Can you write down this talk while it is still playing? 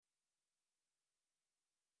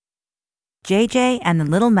JJ and the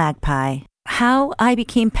Little Magpie. How I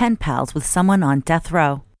became pen pals with someone on death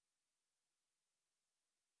row.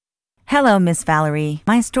 Hello, Miss Valerie.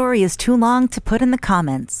 My story is too long to put in the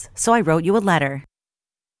comments, so I wrote you a letter.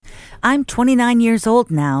 I'm 29 years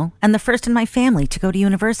old now and the first in my family to go to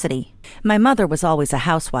university. My mother was always a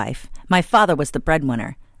housewife. My father was the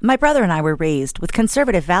breadwinner. My brother and I were raised with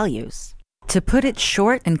conservative values. To put it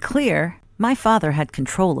short and clear, my father had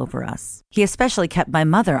control over us. He especially kept my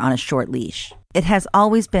mother on a short leash. It has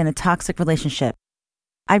always been a toxic relationship.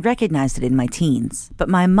 I recognized it in my teens, but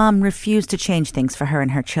my mom refused to change things for her and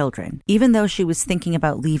her children. Even though she was thinking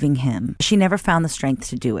about leaving him, she never found the strength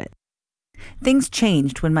to do it. Things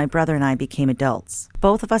changed when my brother and I became adults,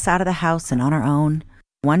 both of us out of the house and on our own.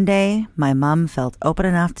 One day, my mom felt open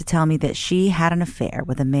enough to tell me that she had an affair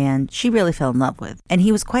with a man she really fell in love with, and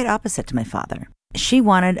he was quite opposite to my father. She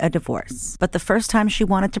wanted a divorce, but the first time she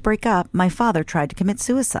wanted to break up, my father tried to commit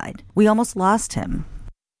suicide. We almost lost him.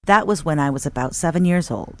 That was when I was about 7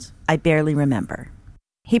 years old. I barely remember.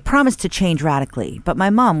 He promised to change radically, but my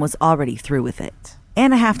mom was already through with it.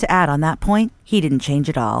 And I have to add on that point, he didn't change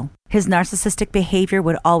at all. His narcissistic behavior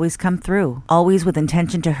would always come through, always with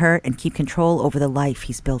intention to hurt and keep control over the life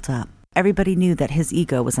he's built up. Everybody knew that his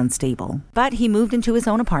ego was unstable. But he moved into his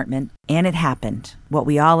own apartment, and it happened, what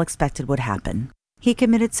we all expected would happen. He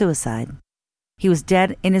committed suicide. He was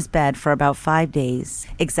dead in his bed for about 5 days,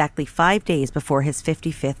 exactly 5 days before his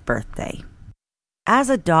 55th birthday. As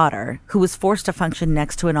a daughter who was forced to function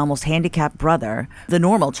next to an almost handicapped brother, the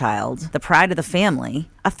normal child, the pride of the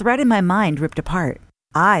family, a thread in my mind ripped apart.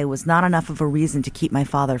 I was not enough of a reason to keep my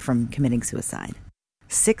father from committing suicide.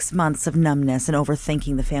 6 months of numbness and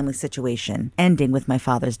overthinking the family situation, ending with my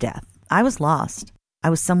father's death. I was lost.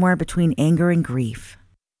 I was somewhere between anger and grief.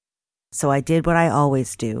 So I did what I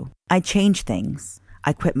always do. I changed things.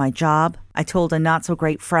 I quit my job. I told a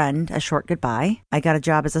not-so-great friend a short goodbye. I got a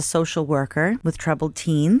job as a social worker with troubled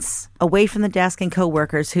teens, away from the desk and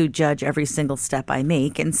coworkers who judge every single step I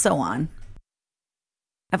make, and so on.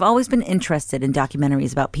 I've always been interested in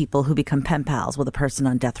documentaries about people who become pen pals with a person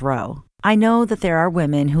on death row. I know that there are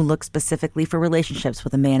women who look specifically for relationships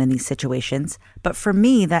with a man in these situations, but for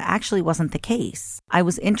me, that actually wasn't the case. I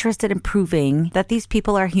was interested in proving that these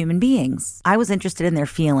people are human beings. I was interested in their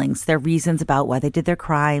feelings, their reasons about why they did their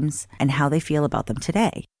crimes, and how they feel about them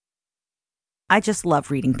today. I just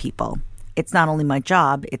love reading people. It's not only my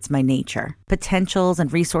job, it's my nature. Potentials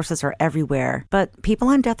and resources are everywhere, but people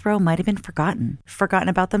on death row might have been forgotten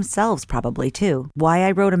about themselves probably too. Why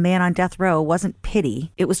I wrote A Man on Death Row wasn't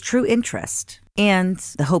pity, it was true interest and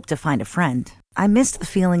the hope to find a friend. I missed the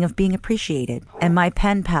feeling of being appreciated, and my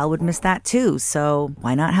pen pal would miss that too, so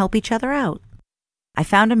why not help each other out? I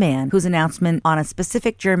found a man whose announcement on a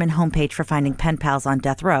specific German homepage for finding pen pals on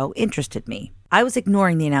death row interested me. I was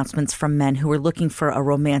ignoring the announcements from men who were looking for a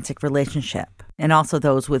romantic relationship, and also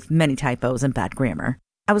those with many typos and bad grammar.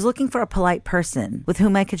 I was looking for a polite person with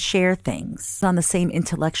whom I could share things on the same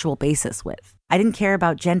intellectual basis with. I didn't care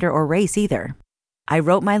about gender or race either. I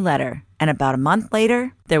wrote my letter, and about a month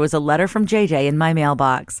later, there was a letter from JJ in my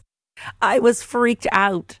mailbox. I was freaked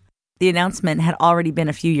out. The announcement had already been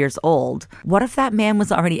a few years old. What if that man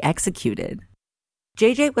was already executed?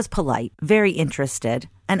 JJ was polite, very interested,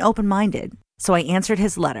 and open-minded. So I answered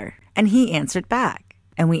his letter, and he answered back,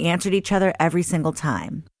 and we answered each other every single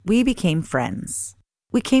time. We became friends.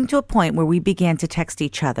 We came to a point where we began to text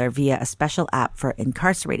each other via a special app for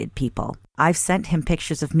incarcerated people. I've sent him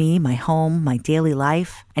pictures of me, my home, my daily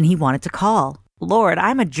life, and he wanted to call. Lord,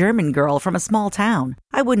 I'm a German girl from a small town.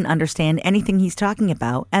 I wouldn't understand anything he's talking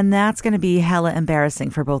about, and that's going to be hella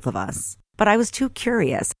embarrassing for both of us. But I was too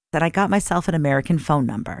curious that I got myself an American phone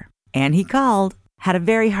number. And he called. Had a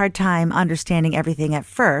very hard time understanding everything at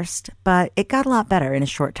first, but it got a lot better in a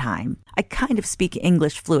short time. I kind of speak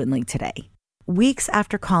English fluently today. Weeks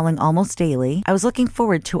after calling almost daily, I was looking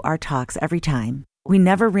forward to our talks every time. We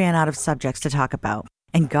never ran out of subjects to talk about.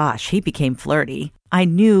 And gosh, he became flirty. I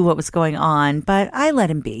knew what was going on, but I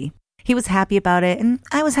let him be. He was happy about it, and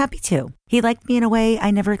I was happy too. He liked me in a way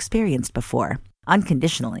I never experienced before,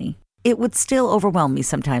 unconditionally. It would still overwhelm me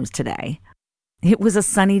sometimes today. It was a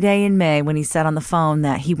sunny day in May when he said on the phone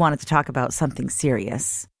that he wanted to talk about something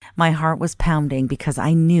serious. My heart was pounding because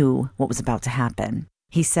I knew what was about to happen.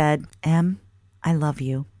 He said, "Em, I love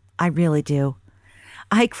you. I really do."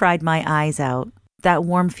 I cried my eyes out. That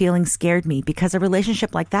warm feeling scared me because a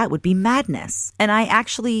relationship like that would be madness. And I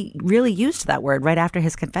actually really used that word right after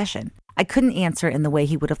his confession. I couldn't answer in the way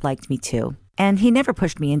he would have liked me to. And he never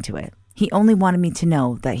pushed me into it. He only wanted me to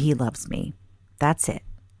know that he loves me. That's it.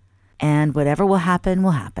 And whatever will happen,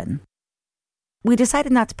 will happen. We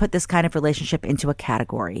decided not to put this kind of relationship into a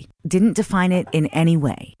category. Didn't define it in any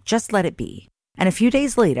way. Just let it be. And a few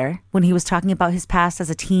days later, when he was talking about his past as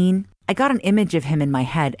a teen, I got an image of him in my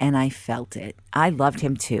head and I felt it. I loved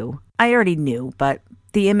him too. I already knew, but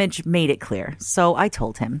the image made it clear, so I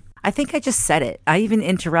told him. I think I just said it. I even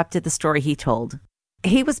interrupted the story he told.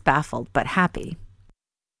 He was baffled, but happy.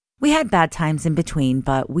 We had bad times in between,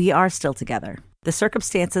 but we are still together. The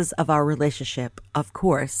circumstances of our relationship, of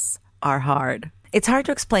course, are hard. It's hard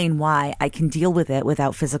to explain why I can deal with it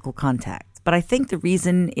without physical contact, but I think the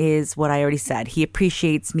reason is what I already said. He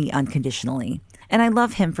appreciates me unconditionally, and I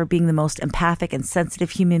love him for being the most empathic and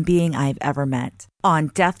sensitive human being I've ever met. On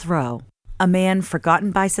death row, a man forgotten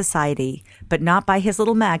by society, but not by his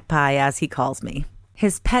little magpie, as he calls me.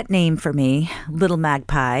 His pet name for me, Little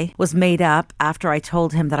Magpie, was made up after I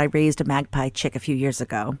told him that I raised a magpie chick a few years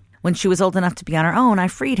ago. When she was old enough to be on her own, I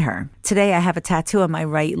freed her. Today I have a tattoo on my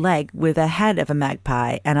right leg with a head of a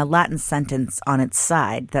magpie and a Latin sentence on its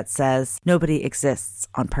side that says, "Nobody exists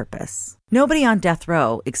on purpose." Nobody on death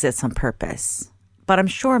row exists on purpose, but I'm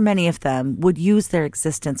sure many of them would use their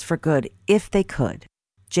existence for good if they could.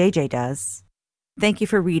 JJ does. Thank you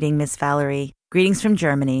for reading, Miss Valerie. Greetings from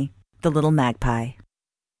Germany, the Little Magpie.